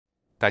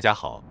大家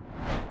好，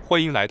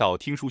欢迎来到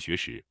听书学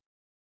识。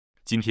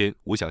今天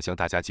我想向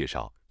大家介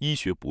绍医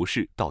学博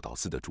士稻岛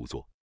司的著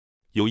作《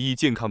有益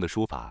健康的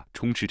说法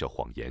充斥着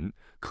谎言，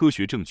科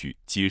学证据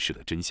揭示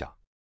了真相》。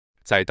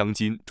在当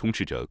今充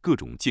斥着各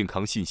种健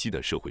康信息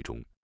的社会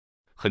中，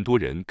很多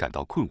人感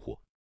到困惑，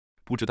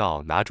不知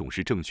道哪种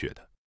是正确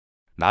的，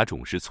哪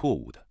种是错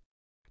误的。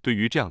对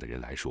于这样的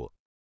人来说，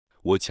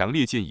我强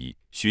烈建议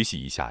学习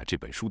一下这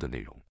本书的内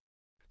容。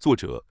作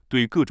者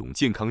对各种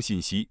健康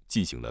信息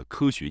进行了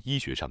科学医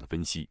学上的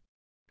分析，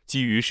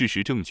基于事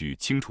实证据，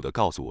清楚地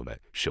告诉我们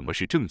什么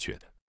是正确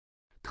的。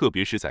特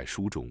别是在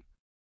书中，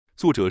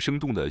作者生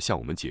动地向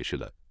我们解释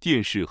了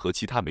电视和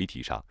其他媒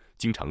体上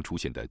经常出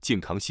现的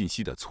健康信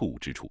息的错误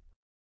之处。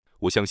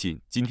我相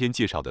信今天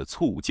介绍的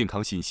错误健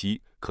康信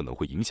息可能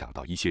会影响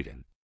到一些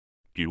人，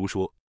比如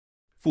说，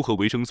复合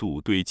维生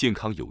素对健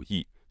康有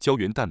益，胶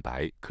原蛋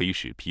白可以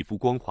使皮肤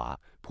光滑，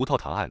葡萄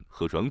糖胺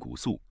和软骨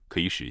素可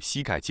以使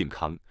膝盖健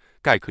康，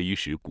钙可以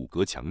使骨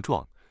骼强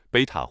壮，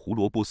贝塔胡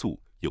萝卜素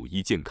有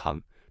益健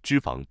康，脂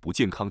肪不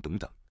健康等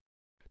等。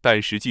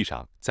但实际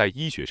上，在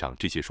医学上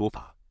这些说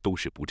法都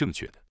是不正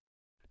确的。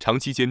长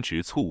期坚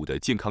持错误的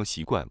健康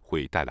习惯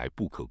会带来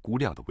不可估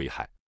量的危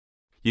害。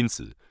因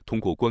此，通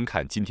过观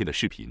看今天的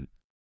视频，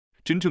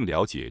真正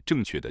了解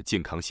正确的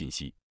健康信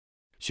息，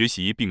学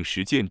习并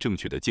实践正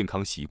确的健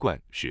康习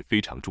惯是非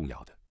常重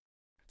要的。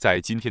在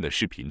今天的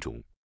视频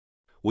中，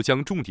我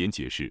将重点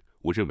解释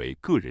我认为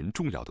个人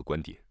重要的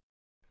观点，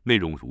内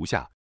容如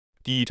下：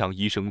第一章，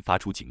医生发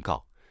出警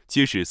告，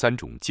揭示3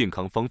种健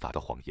康方法的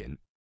谎言；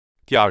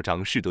第二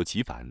章，适得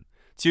其反，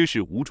揭示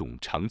5种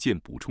常见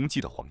补充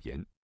剂的谎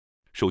言。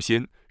首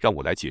先，让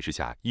我来解释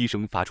下医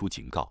生发出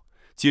警告，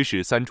揭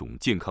示3种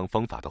健康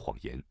方法的谎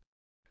言。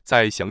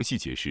在详细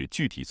解释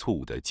具体错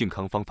误的健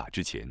康方法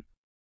之前，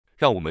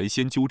让我们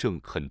先纠正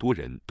很多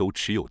人都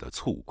持有的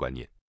错误观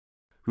念。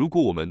如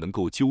果我们能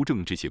够纠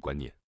正这些观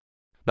念，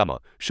那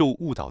么受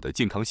误导的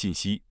健康信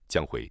息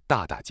将会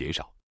大大减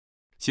少。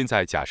现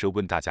在假设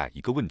问大家一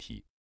个问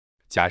题：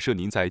假设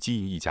您在经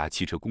营一家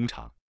汽车工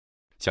厂，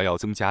想要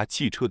增加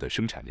汽车的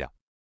生产量，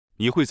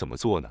你会怎么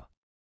做呢？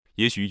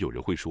也许有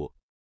人会说，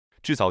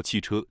制造汽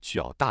车需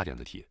要大量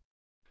的铁，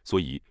所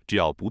以只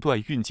要不断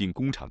运进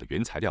工厂的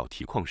原材料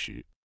铁矿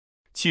石，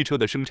汽车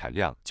的生产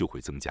量就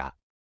会增加。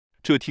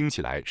这听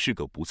起来是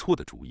个不错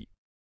的主意，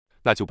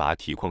那就把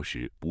铁矿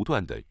石不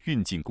断地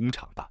运进工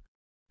厂吧。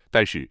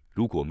但是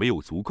如果没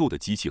有足够的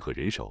机器和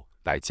人手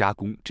来加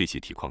工这些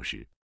铁矿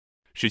石，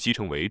使其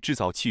成为制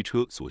造汽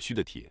车所需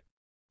的铁，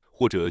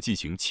或者进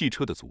行汽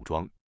车的组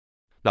装，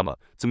那么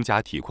增加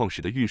铁矿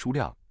石的运输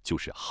量就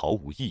是毫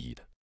无意义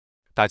的。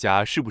大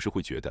家是不是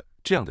会觉得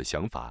这样的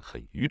想法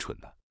很愚蠢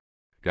呢？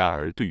然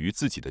而对于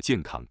自己的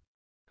健康，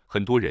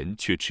很多人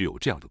却持有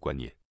这样的观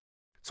念。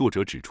作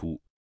者指出，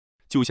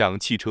就像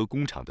汽车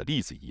工厂的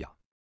例子一样，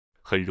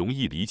很容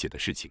易理解的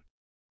事情，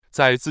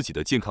在自己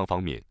的健康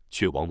方面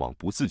却往往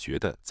不自觉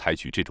地采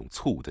取这种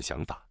错误的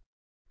想法。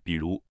比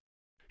如，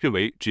认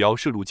为只要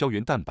摄入胶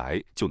原蛋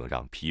白就能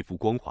让皮肤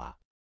光滑，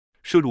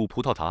摄入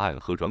葡萄糖胺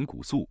和软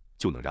骨素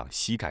就能让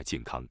膝盖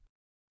健康，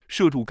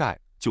摄入钙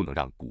就能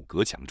让骨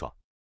骼强壮。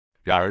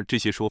然而这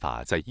些说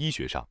法在医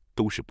学上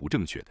都是不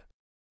正确的。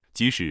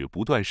即使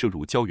不断摄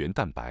入胶原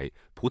蛋白、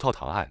葡萄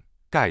糖胺、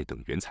钙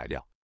等原材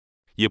料，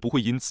也不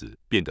会因此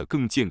变得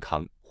更健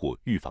康或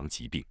预防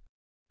疾病。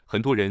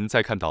很多人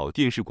在看到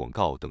电视广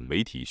告等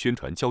媒体宣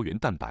传胶原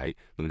蛋白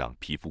能让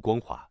皮肤光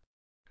滑，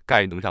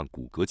钙能让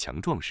骨骼强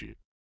壮时，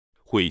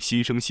会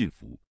心生信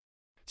服，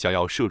想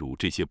要摄入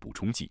这些补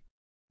充剂。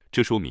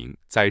这说明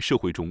在社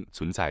会中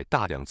存在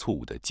大量错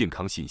误的健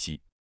康信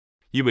息，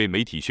因为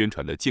媒体宣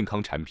传的健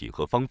康产品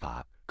和方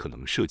法可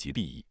能涉及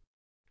利益，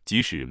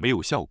即使没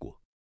有效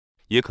果，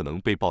也可能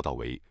被报道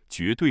为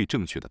绝对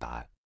正确的答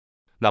案。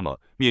那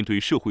么，面对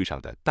社会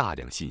上的大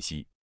量信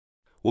息，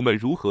我们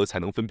如何才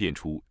能分辨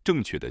出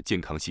正确的健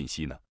康信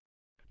息呢？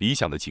理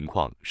想的情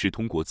况是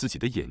通过自己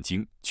的眼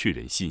睛确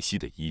认信息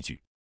的依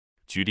据。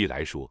举例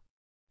来说，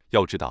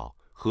要知道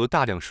喝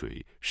大量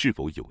水是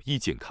否有益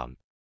健康，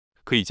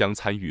可以将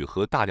参与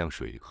喝大量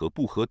水和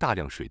不喝大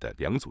量水的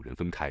2组人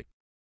分开，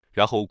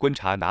然后观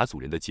察哪组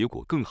人的结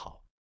果更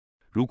好。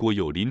如果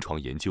有临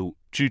床研究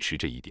支持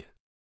这一点，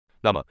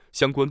那么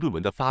相关论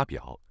文的发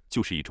表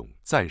就是一种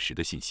暂时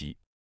的信息。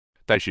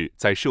但是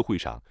在社会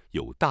上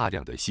有大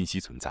量的信息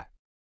存在，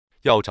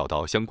要找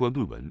到相关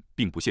论文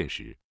并不现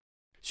实。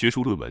学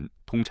术论文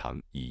通常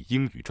以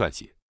英语撰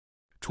写，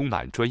充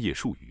满专业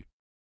术语，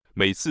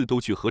每次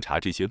都去核查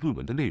这些论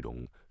文的内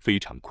容非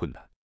常困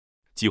难，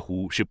几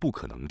乎是不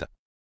可能的。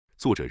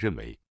作者认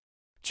为，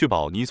确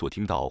保你所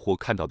听到或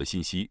看到的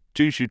信息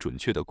真实准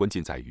确的关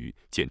键在于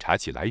检查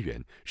其来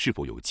源是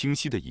否有清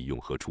晰的引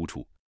用和出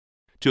处。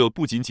这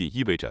不仅仅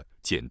意味着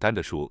简单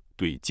的说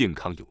对健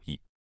康有益，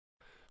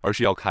而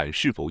是要看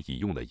是否引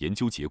用了研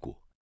究结果，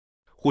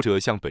或者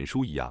像本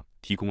书一样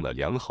提供了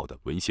良好的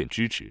文献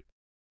支持。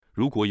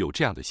如果有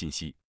这样的信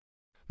息，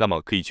那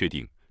么可以确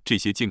定这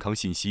些健康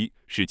信息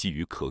是基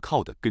于可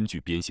靠的根据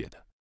编写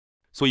的。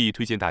所以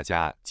推荐大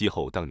家今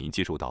后当您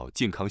接收到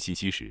健康信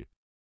息时，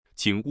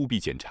请务必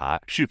检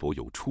查是否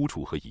有出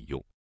处和引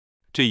用，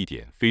这一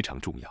点非常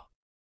重要。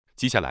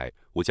接下来，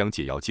我将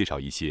简要介绍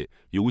一些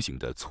流行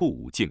的错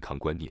误健康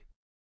观念，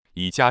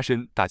以加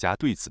深大家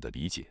对此的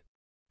理解。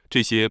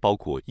这些包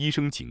括医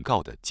生警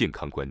告的健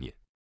康观念，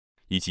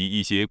以及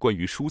一些关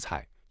于蔬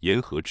菜、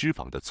盐和脂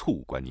肪的错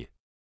误观念。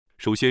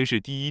首先是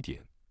第一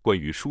点，关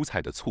于蔬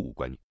菜的错误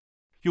观念，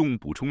用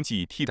补充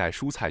剂替代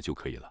蔬菜就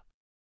可以了。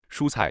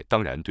蔬菜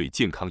当然对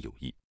健康有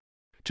益，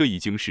这已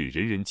经是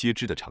人人皆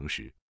知的常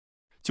识，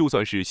就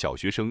算是小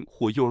学生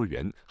或幼儿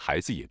园孩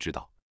子也知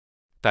道。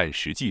但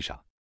实际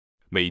上，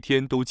每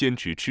天都坚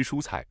持吃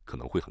蔬菜可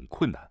能会很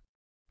困难，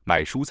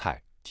买蔬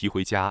菜、提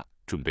回家、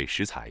准备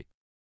食材，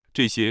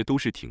这些都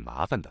是挺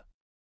麻烦的。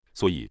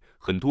所以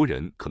很多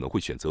人可能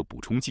会选择补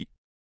充剂，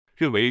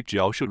认为只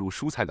要摄入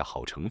蔬菜的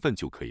好成分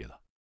就可以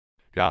了。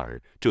然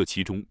而，这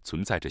其中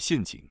存在着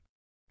陷阱。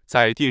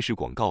在电视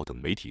广告等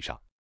媒体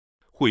上，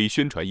会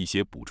宣传一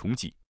些补充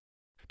剂，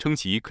称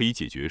其可以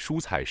解决蔬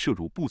菜摄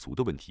入不足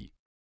的问题。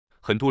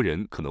很多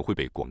人可能会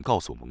被广告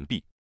所蒙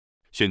蔽，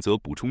选择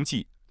补充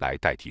剂来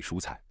代替蔬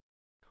菜，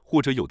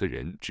或者有的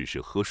人只是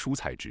喝蔬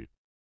菜汁。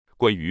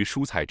关于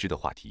蔬菜汁的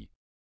话题，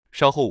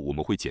稍后我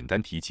们会简单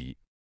提及。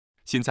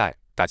现在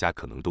大家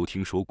可能都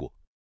听说过，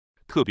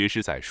特别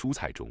是在蔬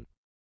菜中，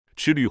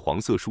吃绿黄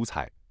色蔬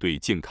菜对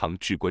健康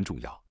至关重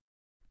要。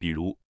比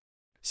如，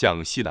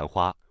像西兰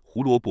花、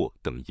胡萝卜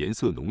等颜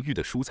色浓郁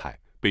的蔬菜，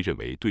被认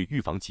为对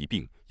预防疾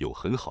病有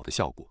很好的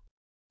效果。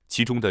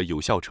其中的有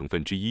效成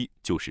分之一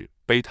就是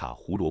贝塔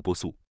胡萝卜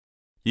素，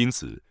因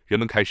此人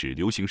们开始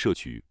流行摄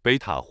取贝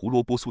塔胡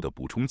萝卜素的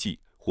补充剂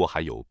或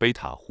含有贝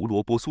塔胡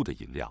萝卜素的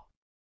饮料。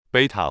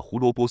贝塔胡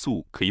萝卜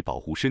素可以保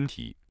护身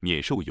体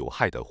免受有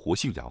害的活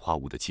性氧化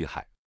物的侵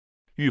害，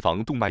预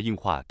防动脉硬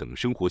化等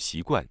生活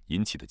习惯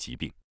引起的疾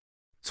病，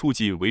促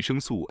进维生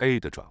素 A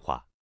的转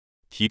化，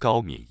提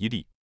高免疫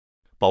力，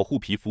保护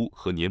皮肤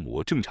和黏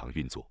膜正常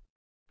运作，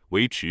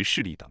维持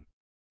视力等，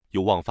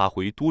有望发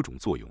挥多种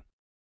作用。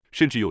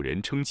甚至有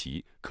人称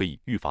其可以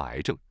预防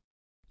癌症。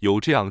有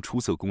这样出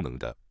色功能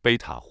的贝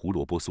塔胡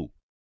萝卜素，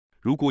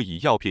如果以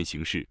药片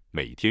形式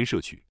每天摄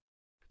取，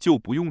就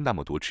不用那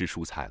么多吃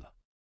蔬菜了。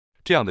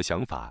这样的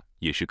想法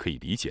也是可以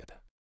理解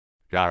的。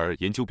然而，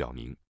研究表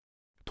明，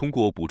通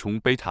过补充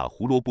贝塔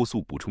胡萝卜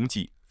素补充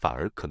剂反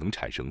而可能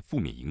产生负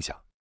面影响。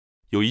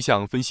有一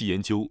项分析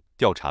研究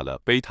调查了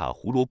贝塔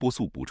胡萝卜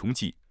素补充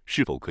剂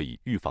是否可以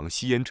预防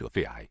吸烟者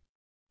肺癌。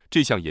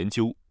这项研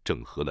究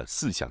整合了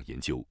4项研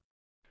究，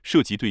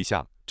涉及对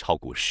象超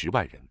过10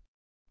万人，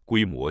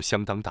规模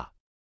相当大。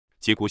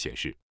结果显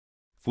示，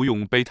服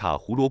用贝塔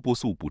胡萝卜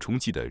素补充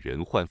剂的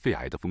人患肺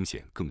癌的风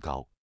险更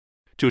高，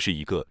这是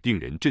一个令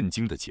人震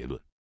惊的结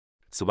论。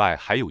此外，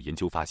还有研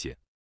究发现，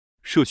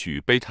摄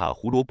取贝塔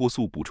胡萝卜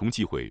素补充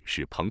剂会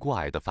使膀胱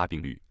癌的发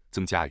病率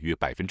增加约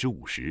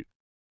50%，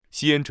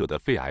吸烟者的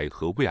肺癌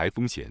和胃癌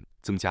风险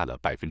增加了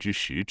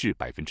10%至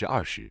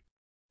20%。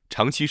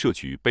长期摄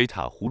取贝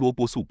塔胡萝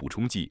卜素补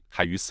充剂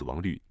还与死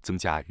亡率增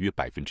加约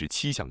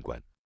7%相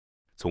关。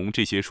从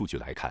这些数据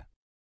来看，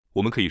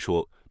我们可以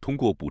说，通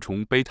过补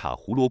充贝塔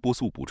胡萝卜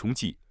素补充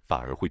剂反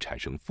而会产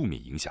生负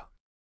面影响。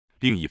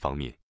另一方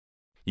面，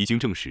已经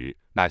证实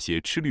那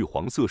些吃绿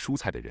黄色蔬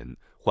菜的人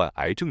患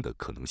癌症的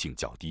可能性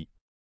较低。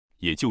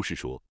也就是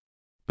说，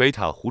贝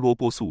塔胡萝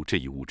卜素这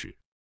一物质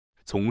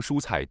从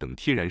蔬菜等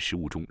天然食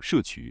物中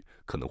摄取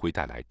可能会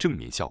带来正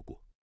面效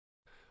果，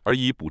而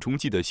以补充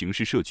剂的形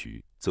式摄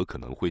取则可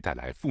能会带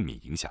来负面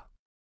影响。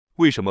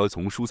为什么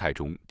从蔬菜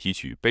中提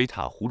取贝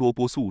塔胡萝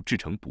卜素制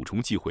成补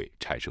充剂会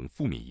产生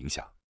负面影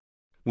响？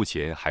目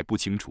前还不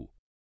清楚。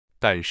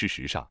但事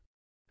实上，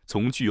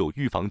从具有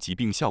预防疾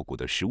病效果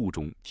的食物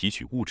中提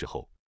取物质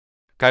后，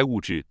该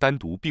物质单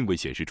独并未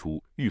显示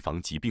出预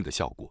防疾病的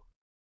效果，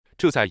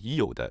这在已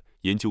有的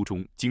研究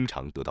中经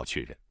常得到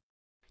确认。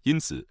因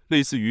此，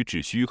类似于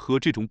只需喝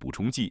这种补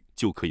充剂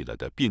就可以了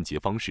的便捷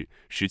方式，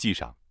实际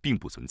上并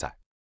不存在。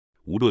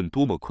无论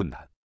多么困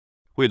难，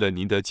为了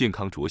您的健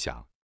康着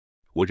想，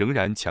我仍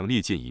然强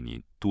烈建议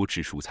您多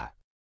吃蔬菜，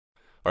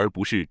而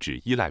不是只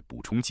依赖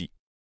补充剂。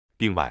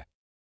另外，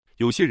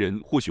有些人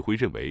或许会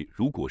认为，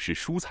如果是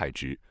蔬菜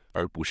汁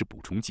而不是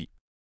补充剂，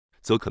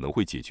则可能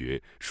会解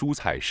决蔬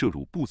菜摄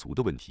入不足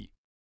的问题。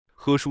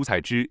喝蔬菜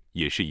汁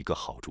也是一个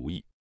好主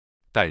意，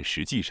但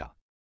实际上，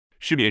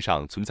市面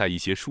上存在一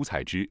些蔬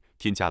菜汁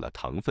添加了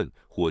糖分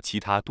或其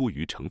他多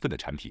余成分的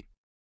产品，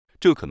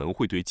这可能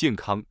会对健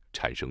康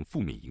产生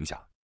负面影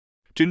响。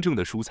真正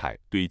的蔬菜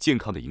对健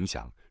康的影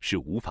响是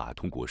无法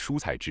通过蔬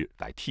菜汁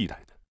来替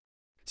代的。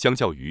相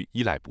较于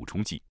依赖补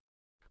充剂，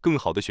更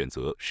好的选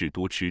择是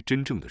多吃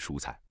真正的蔬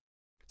菜。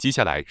接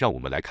下来，让我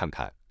们来看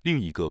看另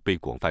一个被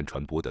广泛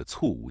传播的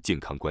错误健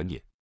康观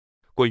念：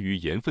关于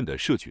盐分的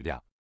摄取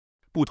量，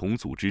不同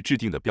组织制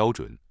定的标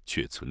准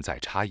却存在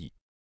差异，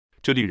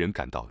这令人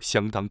感到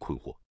相当困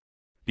惑。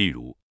例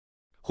如，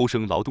厚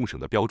生劳动省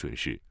的标准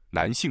是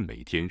男性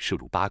每天摄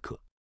入8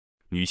克，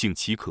女性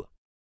7克，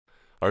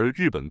而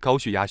日本高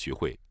血压学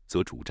会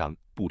则主张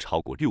不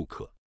超过6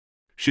克。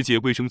世界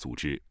卫生组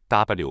织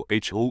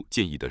WHO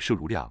建议的摄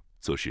入量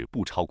则是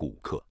不超过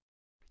5克。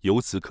由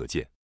此可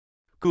见，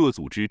各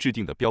组织制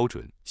定的标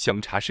准相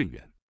差甚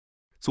远。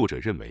作者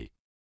认为，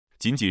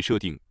仅仅设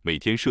定每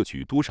天摄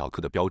取多少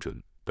克的标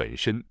准本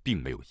身并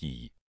没有意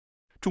义，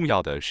重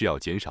要的是要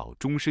减少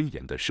终身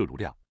盐的摄入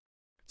量。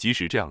即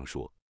使这样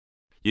说，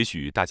也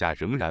许大家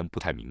仍然不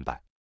太明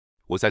白，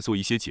我再做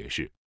一些解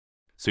释。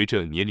随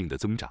着年龄的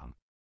增长，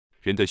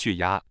人的血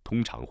压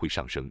通常会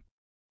上升，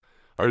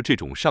而这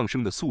种上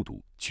升的速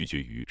度取决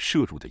于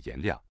摄入的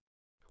盐量。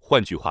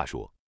换句话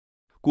说，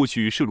过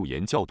去摄入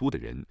盐较多的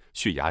人，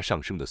血压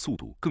上升的速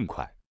度更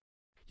快。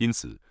因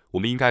此，我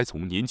们应该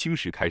从年轻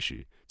时开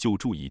始就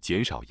注意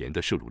减少盐的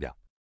摄入量，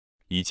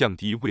以降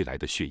低未来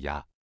的血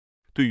压。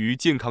对于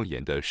健康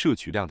盐的摄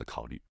取量的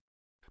考虑，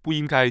不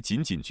应该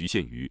仅仅局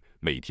限于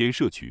每天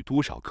摄取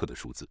多少克的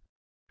数字。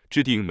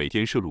制定每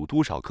天摄入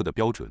多少克的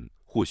标准，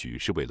或许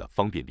是为了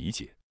方便理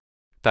解，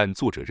但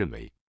作者认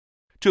为，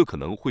这可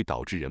能会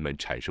导致人们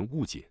产生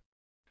误解，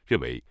认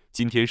为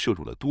今天摄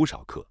入了多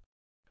少克，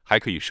还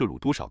可以摄入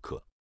多少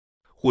克，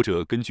或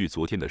者根据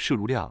昨天的摄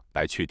入量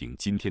来确定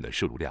今天的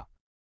摄入量。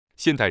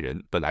现代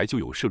人本来就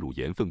有摄入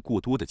盐分过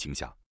多的倾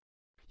向，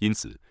因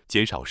此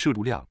减少摄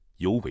入量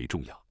尤为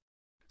重要。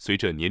随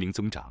着年龄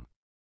增长，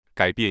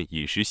改变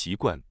饮食习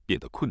惯变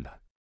得困难，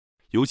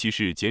尤其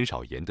是减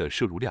少盐的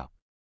摄入量。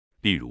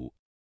例如，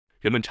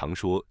人们常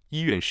说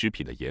医院食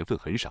品的盐分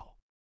很少，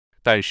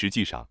但实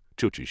际上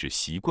这只是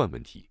习惯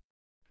问题。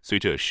随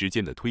着时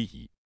间的推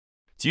移，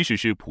即使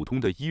是普通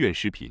的医院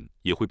食品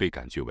也会被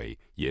感觉为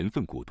盐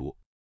分过多，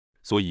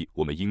所以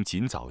我们应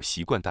尽早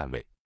习惯淡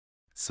味。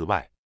此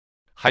外，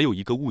还有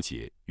一个误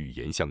解与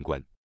盐相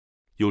关，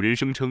有人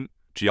声称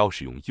只要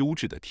使用优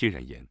质的天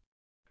然盐，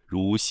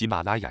如喜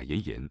马拉雅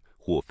岩盐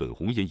或粉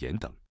红岩盐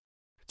等，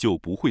就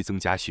不会增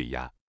加血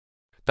压。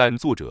但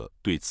作者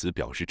对此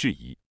表示质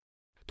疑。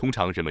通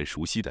常人们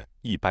熟悉的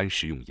一般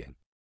食用盐，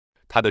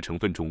它的成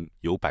分中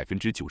有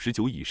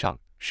99%以上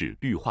是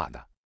氯化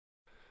钠，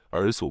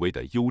而所谓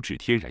的优质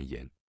天然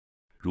盐，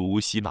如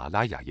喜马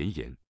拉雅岩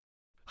盐，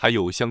还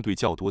有相对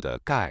较多的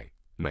钙、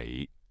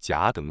镁、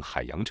钾等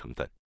海洋成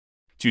分，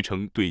据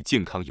称对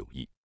健康有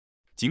益。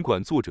尽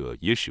管作者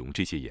也使用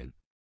这些盐，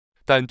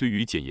但对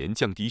于减盐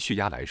降低血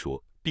压来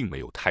说，并没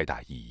有太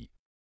大意义。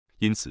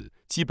因此，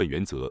基本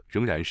原则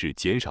仍然是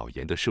减少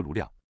盐的摄入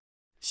量，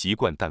习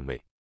惯淡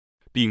味，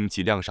并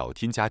尽量少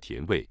添加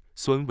甜味、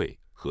酸味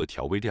和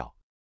调味料，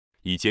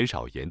以减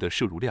少盐的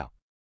摄入量。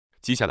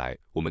接下来，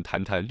我们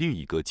谈谈另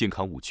一个健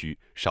康误区：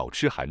少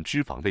吃含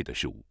脂肪类的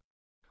食物。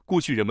过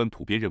去人们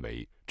普遍认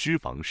为脂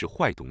肪是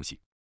坏东西，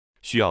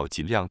需要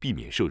尽量避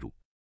免摄入，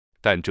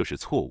但这是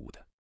错误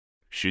的。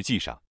实际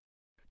上，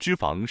脂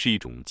肪是一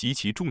种极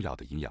其重要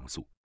的营养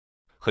素。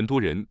很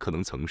多人可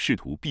能曾试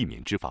图避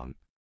免脂肪，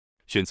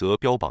选择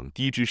标榜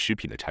低脂食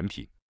品的产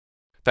品，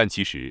但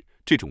其实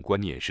这种观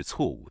念是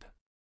错误的。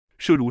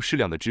摄入适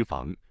量的脂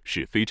肪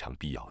是非常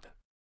必要的。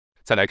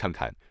再来看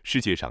看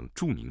世界上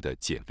著名的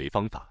减肥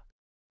方法，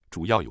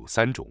主要有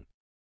3种，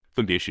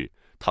分别是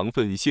糖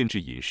分限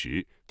制饮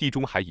食、地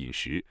中海饮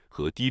食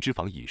和低脂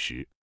肪饮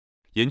食。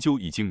研究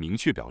已经明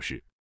确表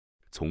示，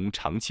从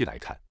长期来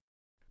看，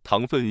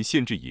糖分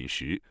限制饮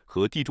食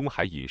和地中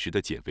海饮食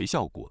的减肥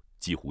效果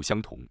几乎相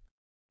同，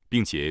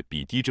并且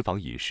比低脂肪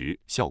饮食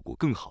效果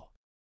更好。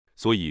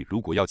所以，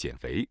如果要减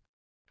肥，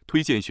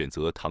推荐选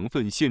择糖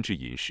分限制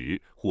饮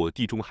食或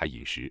地中海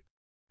饮食。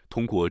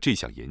通过这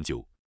项研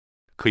究，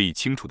可以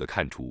清楚地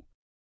看出，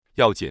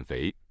要减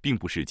肥并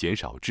不是减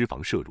少脂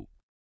肪摄入，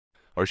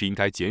而是应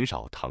该减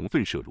少糖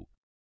分摄入。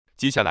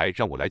接下来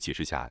让我来解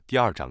释下第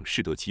2章，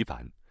适得其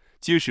反，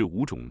揭示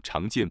5种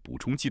常见补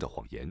充剂的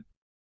谎言。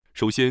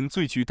首先，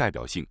最具代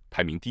表性、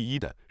排名第1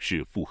的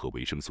是复合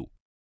维生素。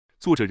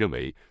作者认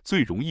为，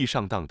最容易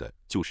上当的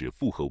就是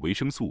复合维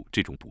生素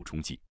这种补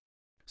充剂。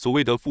所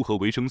谓的复合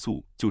维生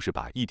素，就是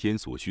把一天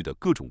所需的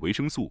各种维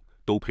生素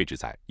都配置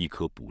在一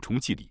颗补充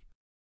剂里。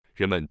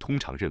人们通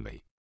常认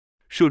为，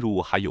摄入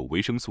含有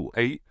维生素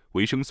A、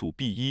维生素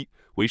B1、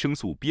维生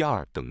素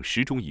B2 等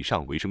10种以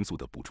上维生素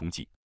的补充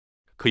剂，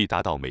可以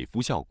达到美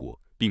肤效果，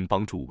并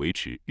帮助维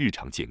持日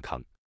常健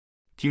康。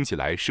听起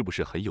来是不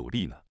是很有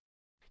利呢？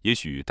也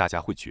许大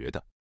家会觉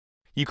得，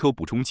一颗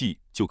补充剂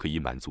就可以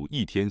满足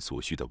一天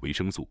所需的维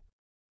生素，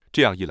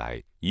这样一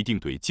来一定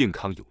对健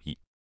康有益。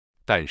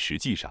但实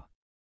际上，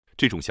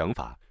这种想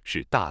法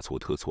是大错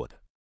特错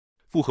的。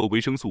复合维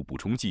生素补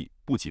充剂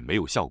不仅没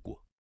有效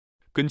果，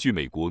根据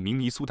美国明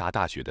尼苏达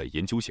大学的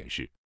研究显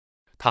示，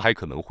它还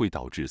可能会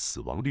导致死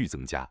亡率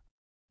增加。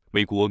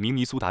美国明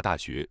尼苏达大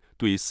学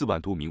对4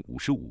万多名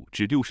55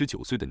至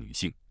69岁的女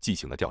性进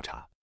行了调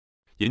查，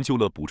研究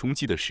了补充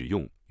剂的使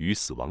用与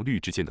死亡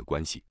率之间的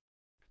关系。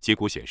结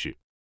果显示，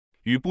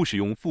与不使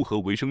用复合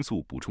维生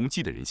素补充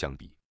剂的人相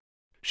比，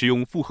使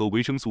用复合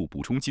维生素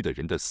补充剂的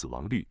人的死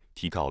亡率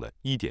提高了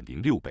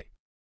 1.06 倍。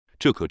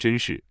这可真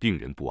是令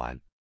人不安。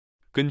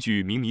根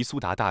据明尼苏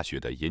达大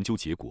学的研究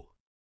结果，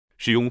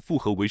使用复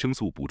合维生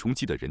素补充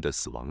剂的人的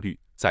死亡率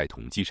在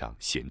统计上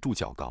显著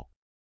较高。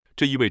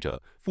这意味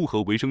着复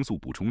合维生素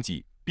补充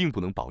剂并不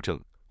能保证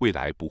未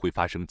来不会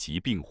发生疾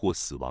病或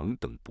死亡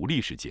等不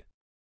利事件。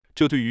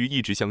这对于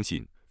一直相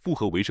信复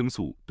合维生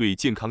素对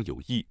健康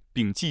有益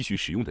并继续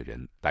使用的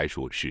人来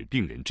说是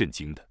令人震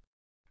惊的。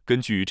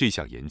根据这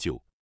项研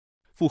究，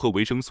复合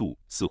维生素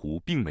似乎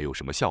并没有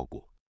什么效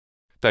果。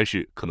但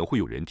是可能会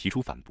有人提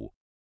出反驳，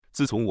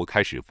自从我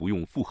开始服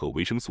用复合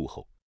维生素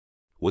后，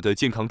我的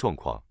健康状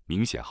况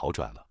明显好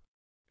转了，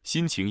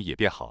心情也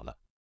变好了，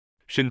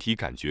身体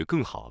感觉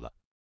更好了。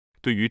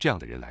对于这样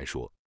的人来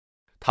说，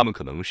他们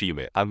可能是因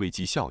为安慰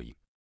剂效应，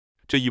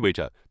这意味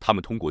着他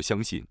们通过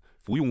相信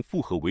服用复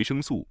合维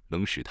生素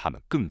能使他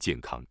们更健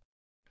康，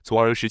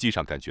从而实际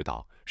上感觉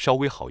到稍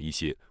微好一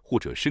些，或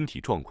者身体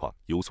状况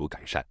有所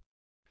改善。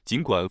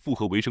尽管复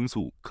合维生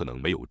素可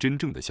能没有真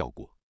正的效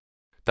果，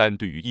但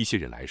对于一些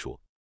人来说，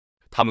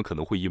他们可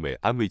能会因为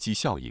安慰剂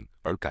效应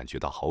而感觉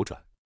到好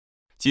转。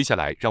接下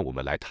来，让我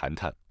们来谈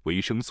谈维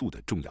生素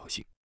的重要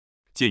性。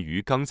鉴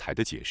于刚才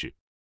的解释，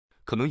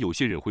可能有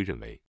些人会认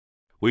为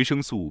维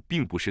生素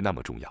并不是那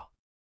么重要，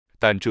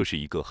但这是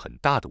一个很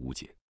大的误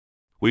解。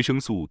维生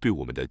素对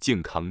我们的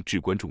健康至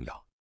关重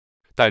要，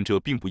但这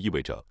并不意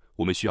味着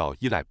我们需要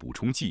依赖补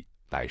充剂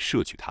来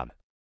摄取它们。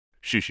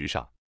事实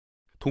上，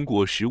通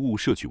过食物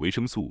摄取维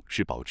生素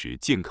是保持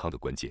健康的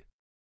关键。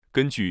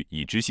根据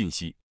已知信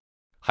息，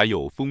含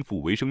有丰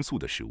富维生素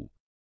的食物，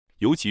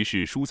尤其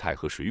是蔬菜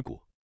和水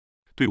果，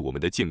对我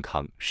们的健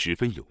康十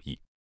分有益，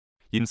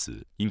因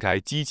此应该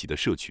积极的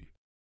摄取。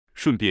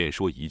顺便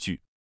说一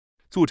句，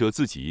作者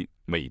自己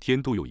每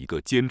天都有一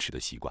个坚持的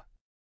习惯，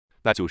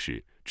那就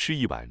是吃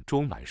一碗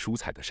装满蔬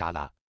菜的沙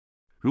拉。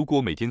如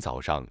果每天早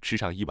上吃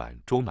上一碗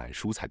装满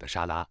蔬菜的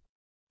沙拉，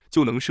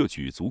就能摄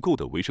取足够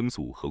的维生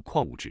素和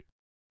矿物质，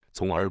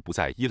从而不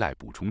再依赖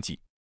补充剂。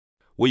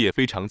我也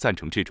非常赞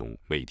成这种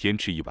每天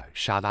吃一碗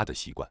沙拉的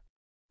习惯。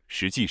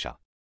实际上，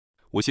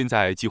我现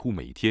在几乎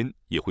每天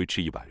也会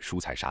吃一碗蔬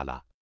菜沙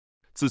拉。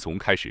自从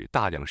开始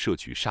大量摄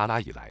取沙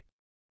拉以来，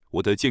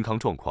我的健康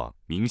状况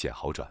明显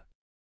好转，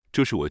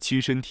这是我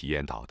亲身体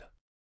验到的。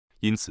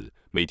因此，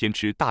每天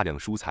吃大量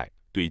蔬菜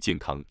对健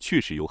康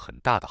确实有很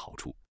大的好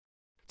处，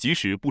即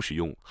使不使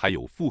用含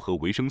有复合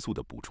维生素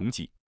的补充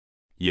剂，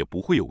也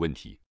不会有问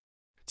题。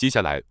接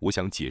下来，我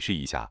想解释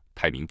一下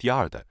排名第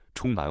2的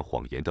充满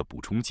谎言的补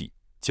充剂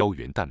——胶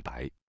原蛋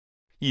白。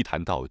一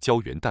谈到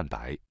胶原蛋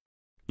白，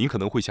您可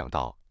能会想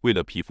到为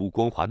了皮肤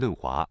光滑嫩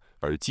滑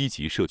而积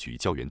极摄取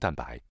胶原蛋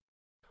白，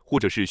或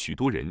者是许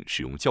多人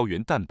使用胶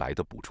原蛋白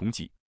的补充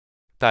剂。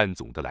但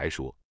总的来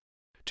说，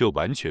这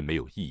完全没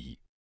有意义，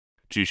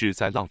只是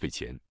在浪费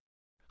钱，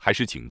还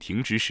是请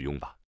停止使用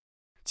吧。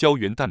胶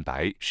原蛋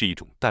白是一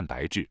种蛋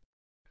白质，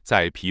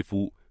在皮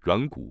肤、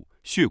软骨、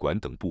血管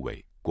等部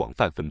位广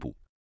泛分布。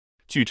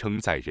据称，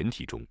在人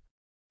体中，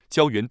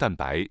胶原蛋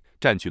白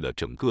占据了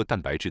整个蛋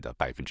白质的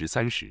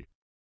30%，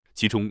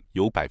其中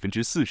有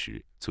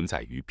40%存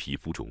在于皮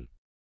肤中。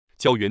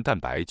胶原蛋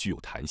白具有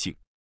弹性，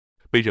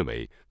被认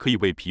为可以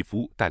为皮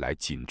肤带来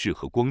紧致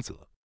和光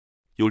泽。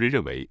有人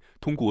认为，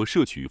通过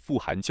摄取富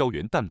含胶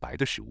原蛋白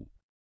的食物，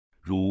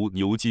如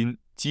牛筋、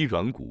鸡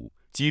软骨、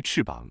鸡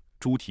翅膀、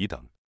猪蹄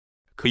等，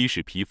可以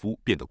使皮肤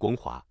变得光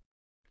滑。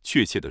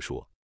确切地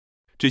说，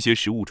这些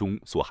食物中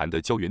所含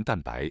的胶原蛋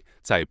白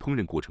在烹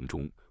饪过程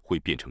中会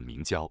变成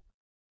明胶。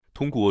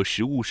通过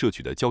食物摄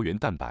取的胶原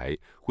蛋白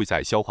会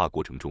在消化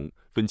过程中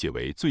分解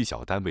为最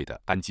小单位的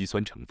氨基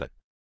酸成分，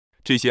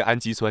这些氨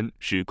基酸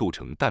是构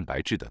成蛋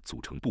白质的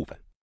组成部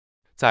分，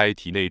在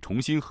体内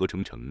重新合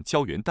成成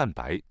胶原蛋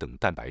白等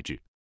蛋白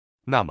质。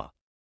那么，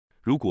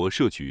如果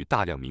摄取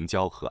大量明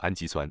胶和氨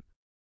基酸，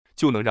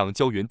就能让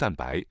胶原蛋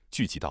白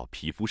聚集到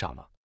皮肤上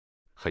吗？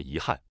很遗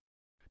憾，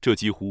这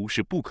几乎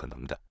是不可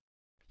能的，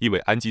因为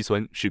氨基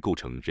酸是构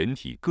成人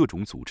体各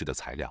种组织的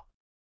材料，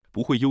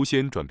不会优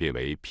先转变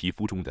为皮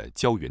肤中的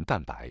胶原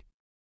蛋白。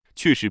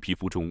确实，皮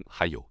肤中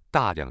含有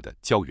大量的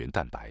胶原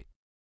蛋白，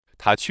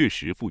它确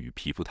实赋予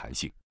皮肤弹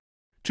性，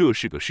这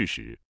是个事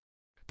实。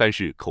但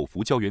是口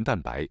服胶原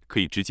蛋白可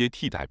以直接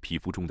替代皮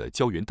肤中的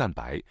胶原蛋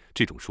白，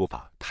这种说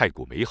法太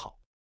过美好。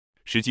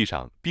实际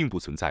上并不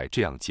存在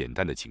这样简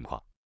单的情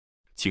况，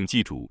请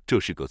记住，这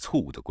是个错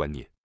误的观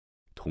念。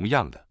同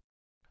样的，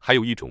还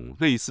有一种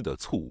类似的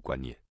错误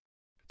观念，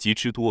即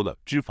吃多了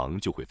脂肪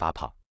就会发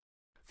胖。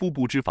腹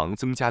部脂肪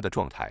增加的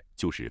状态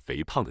就是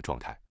肥胖的状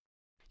态，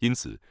因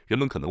此人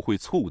们可能会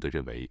错误地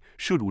认为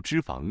摄入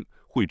脂肪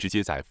会直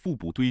接在腹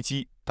部堆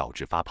积，导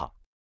致发胖。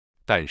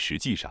但实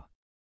际上，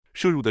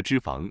摄入的脂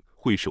肪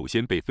会首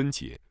先被分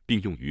解并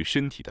用于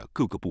身体的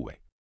各个部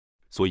位，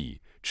所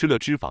以吃了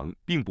脂肪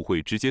并不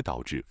会直接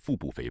导致腹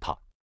部肥胖。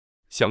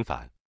相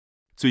反，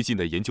最近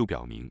的研究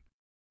表明，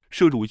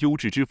摄入优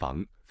质脂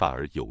肪反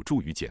而有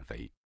助于减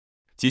肥。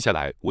接下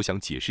来，我想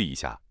解释一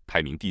下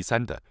排名第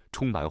3的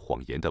充满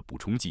谎言的补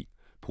充剂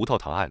——葡萄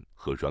糖胺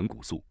和软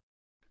骨素。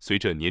随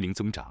着年龄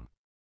增长，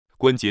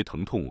关节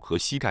疼痛和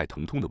膝盖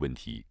疼痛的问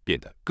题变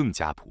得更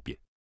加普遍。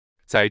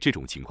在这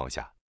种情况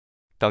下，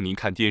当您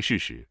看电视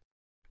时，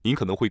您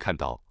可能会看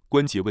到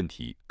关节问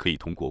题可以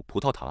通过葡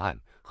萄糖胺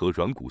和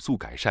软骨素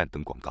改善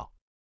等广告。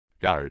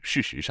然而，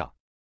事实上，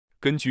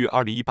根据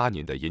2018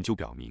年的研究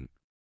表明，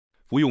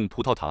服用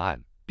葡萄糖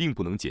胺并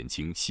不能减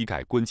轻膝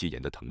盖关节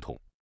炎的疼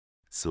痛。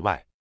此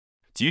外，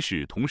即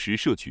使同时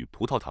摄取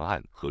葡萄糖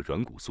胺和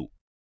软骨素，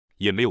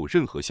也没有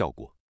任何效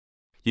果。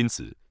因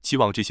此，期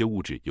望这些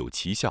物质有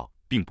奇效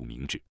并不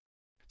明智。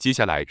接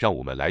下来，让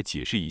我们来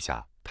解释一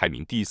下排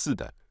名第4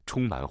的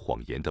充满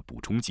谎言的补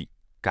充剂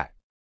——钙。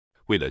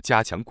为了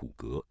加强骨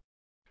骼，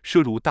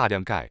摄入大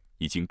量钙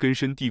已经根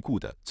深蒂固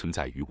地存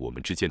在于我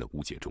们之间的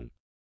误解中。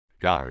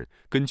然而，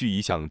根据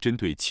一项针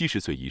对70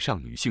岁以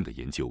上女性的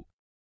研究，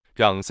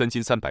让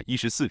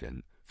3314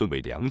人分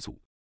为2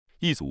组，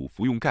一组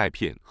服用钙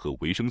片和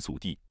维生素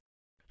D，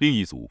 另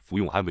一组服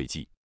用安慰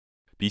剂，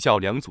比较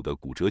2组的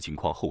骨折情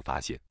况后发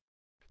现，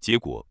结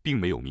果并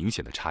没有明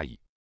显的差异。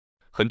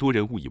很多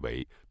人误以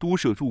为多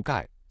摄入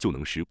钙就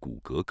能使骨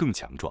骼更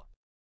强壮，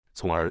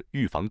从而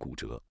预防骨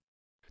折，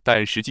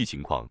但实际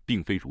情况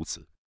并非如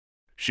此。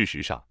事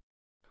实上，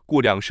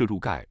过量摄入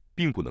钙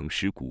并不能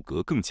使骨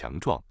骼更强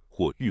壮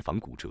或预防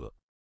骨折。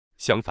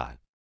相反，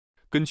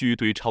根据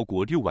对超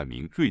过6万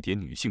名瑞典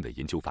女性的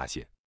研究发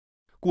现，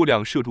过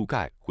量摄入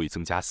钙会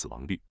增加死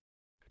亡率，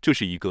这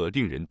是一个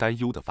令人担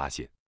忧的发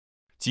现。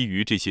基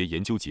于这些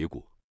研究结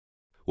果，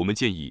我们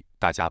建议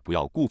大家不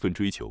要过分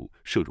追求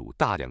摄入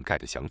大量钙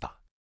的想法，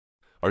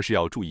而是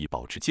要注意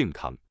保持健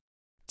康。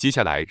接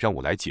下来，让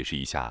我来解释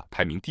一下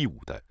排名第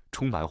5的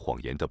充满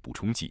谎言的补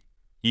充剂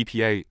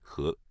EPA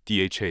和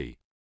DHA。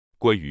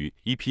关于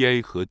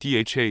EPA 和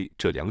DHA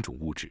这2种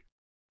物质，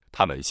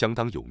它们相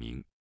当有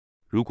名。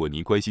如果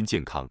您关心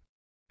健康，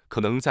可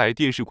能在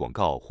电视广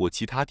告或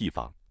其他地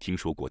方听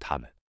说过它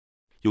们。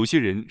有些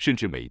人甚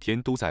至每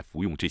天都在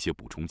服用这些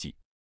补充剂。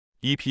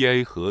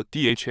EPA 和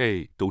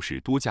DHA 都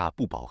是多价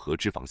不饱和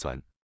脂肪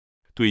酸，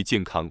对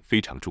健康非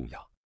常重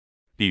要。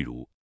例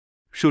如，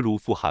摄入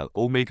富含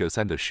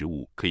Omega-3 的食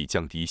物可以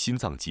降低心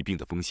脏疾病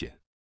的风险，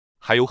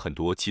还有很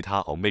多其他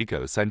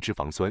Omega-3 脂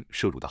肪酸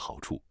摄入的好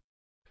处，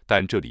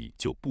但这里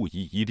就不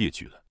一一列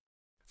举了。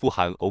富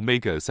含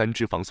Omega-3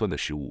 脂肪酸的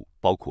食物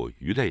包括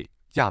鱼类、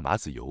亚麻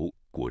籽油、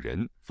果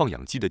仁、放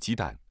养鸡的鸡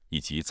蛋以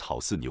及草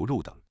饲牛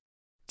肉等。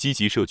积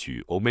极摄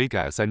取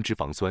Omega-3 脂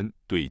肪酸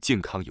对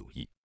健康有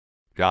益。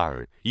然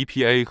而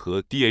 ，EPA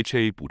和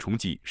DHA 补充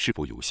剂是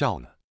否有效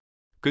呢？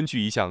根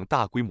据一项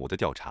大规模的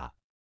调查，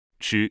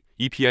吃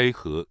EPA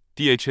和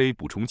DHA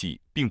补充剂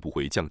并不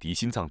会降低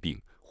心脏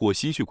病或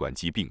心血管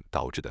疾病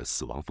导致的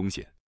死亡风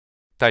险。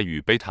但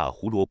与贝塔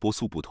胡萝卜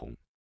素不同，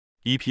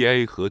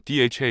 EPA 和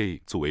DHA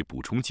作为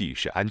补充剂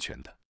是安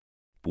全的，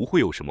不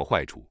会有什么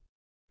坏处。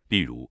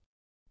例如，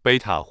贝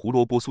塔胡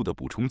萝卜素的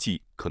补充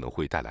剂可能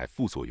会带来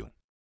副作用，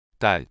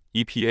但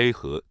EPA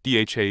和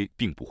DHA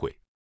并不会。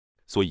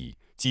所以，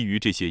基于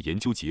这些研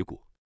究结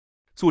果，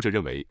作者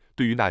认为，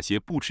对于那些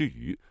不吃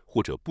鱼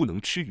或者不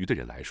能吃鱼的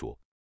人来说，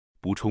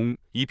补充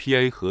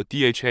EPA 和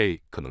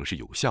DHA 可能是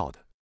有效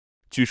的。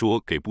据说，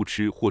给不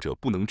吃或者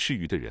不能吃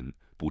鱼的人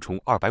补充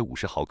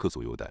250毫克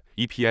左右的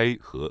EPA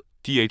和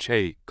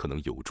DHA 可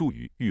能有助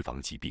于预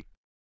防疾病，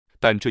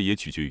但这也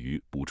取决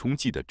于补充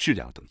剂的质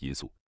量等因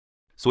素，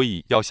所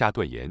以要下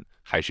断言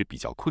还是比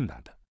较困难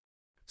的。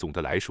总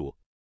的来说，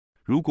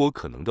如果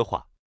可能的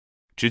话，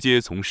直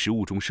接从食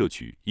物中摄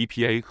取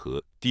EPA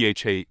和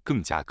DHA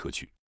更加可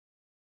取。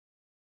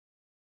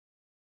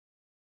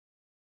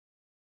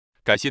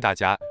感谢大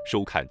家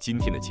收看今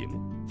天的节目。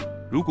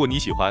如果你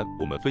喜欢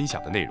我们分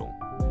享的内容，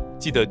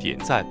记得点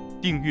赞、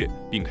订阅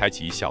并开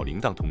启小铃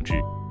铛通知，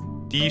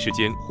第一时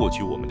间获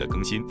取我们的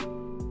更新。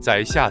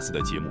在下次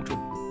的节目中，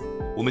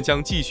我们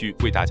将继续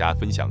为大家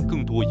分享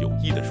更多有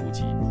益的书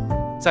籍。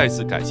再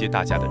次感谢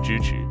大家的支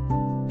持，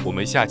我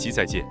们下期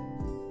再见。